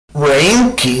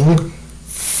thinking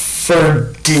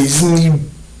for Disney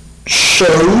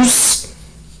shows,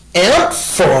 Ant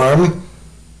Farm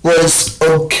was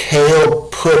okay, I'll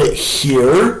put it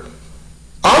here.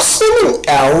 Austin and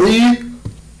Alley,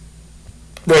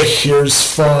 right here is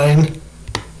fine.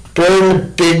 But in the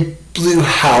big blue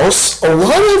house, a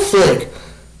lot of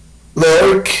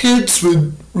little kids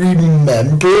would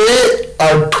remember it.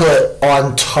 I'd put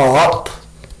on top.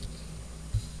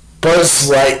 Buzz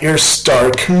Lightyear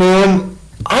Star Command,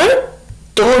 I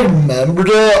don't remember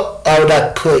that. I would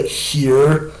have put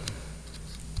here.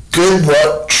 Good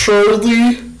Luck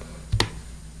Charlie,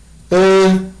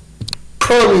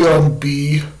 probably on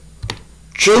B.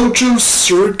 JoJo's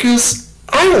Circus,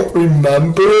 I don't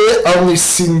remember it. I only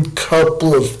seen a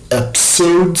couple of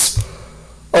episodes.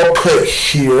 I'll put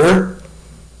here.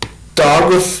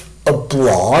 Dog with a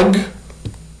Blog.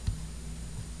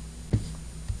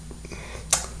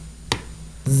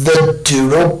 The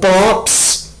Doodle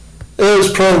Bops. It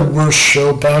was probably the worst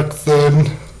show back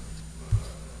then.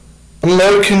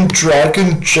 American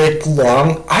Dragon Jake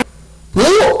Long.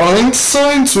 Little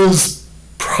Einsteins was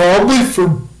probably for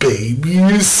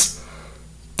babies.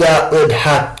 That would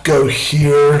have to go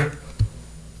here.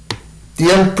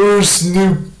 The Emperor's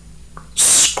New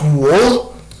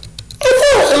School. I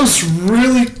thought it was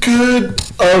really good.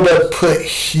 I would have put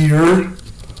here.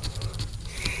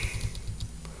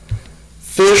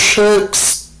 Fish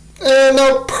Hooks,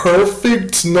 not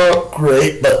perfect, not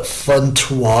great, but fun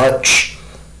to watch.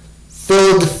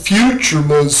 Though the future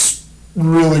was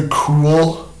really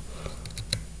cool.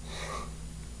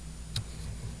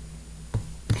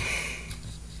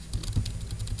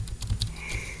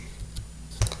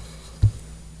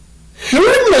 Who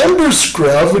remembers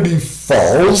Gravity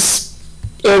Falls?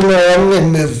 And I'm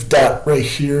going to move that right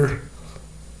here.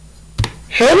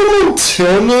 Hannah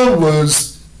Montana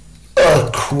was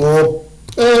cool.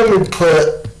 And we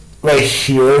put right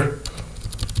here.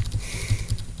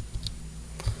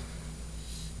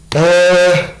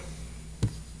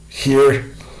 Here.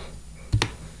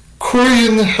 Cory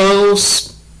in the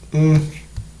House.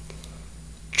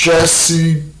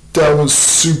 Jesse, that was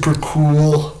super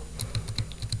cool.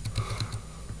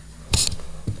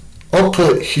 I'll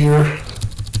put here.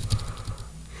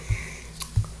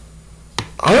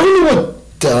 I don't know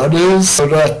what that is,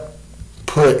 but I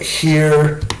put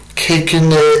here.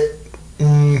 Kicking it.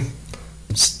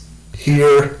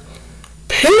 Here.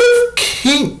 Pair of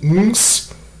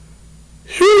Kings.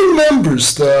 Who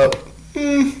remembers that?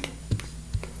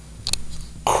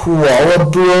 Koala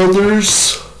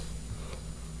Brothers.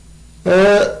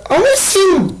 I've only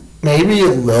seen maybe a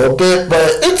little bit, but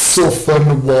it's still fun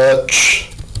to watch.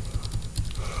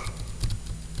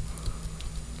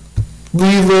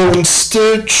 Lilo and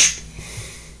Stitch.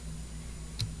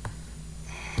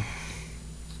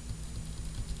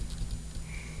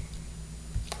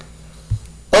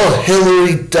 Oh,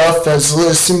 Hilary Duff as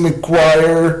Lizzie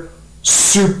McGuire.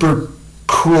 Super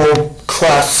cool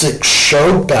classic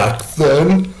show back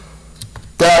then.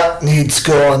 That needs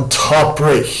to go on top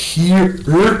right here.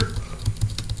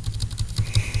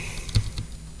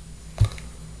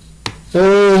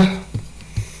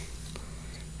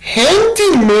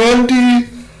 Handy Mandy,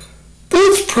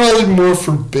 that's probably more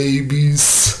for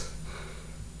babies.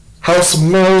 House of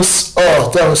Mouse,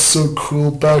 oh, that was so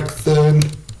cool back then.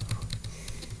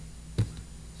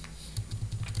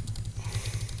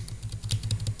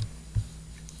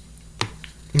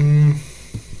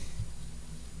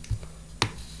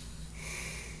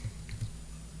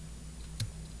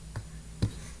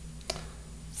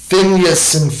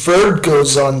 Phineas and Ferb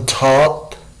goes on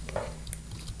top.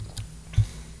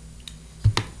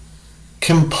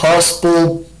 Kim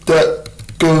Possible, that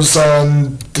goes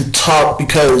on the top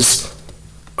because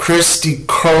Christy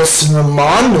Carlson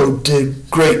Romano did a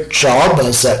great job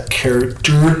as that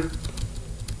character.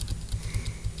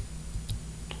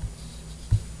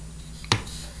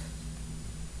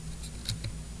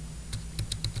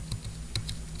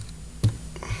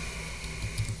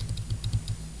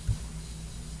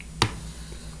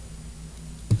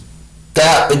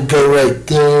 That would go right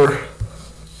there.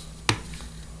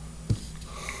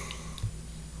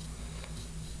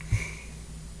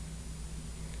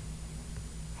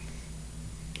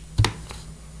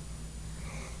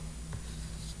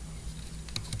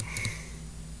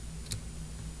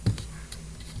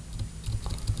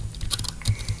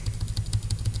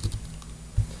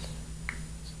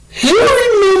 Who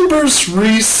remembers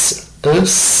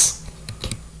Recess?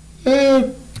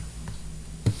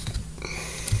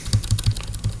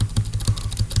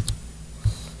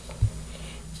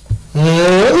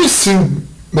 Let me see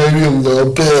maybe a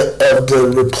little bit of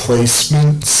the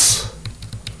replacements.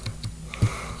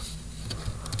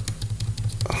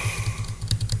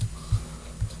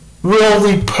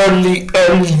 Roly poly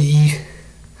oly.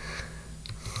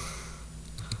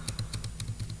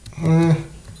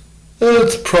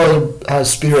 It probably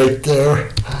has to be right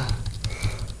there.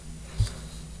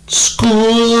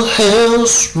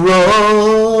 Schoolhouse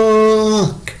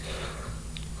Rock.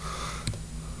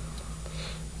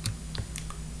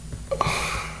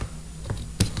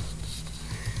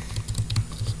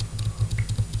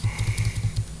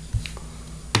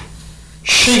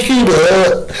 Shake it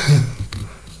up.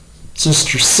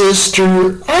 Sister,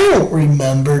 sister. I don't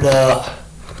remember that.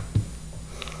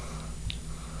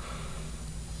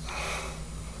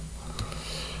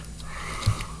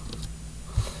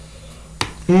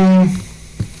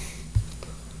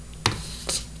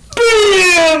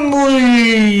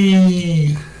 Family.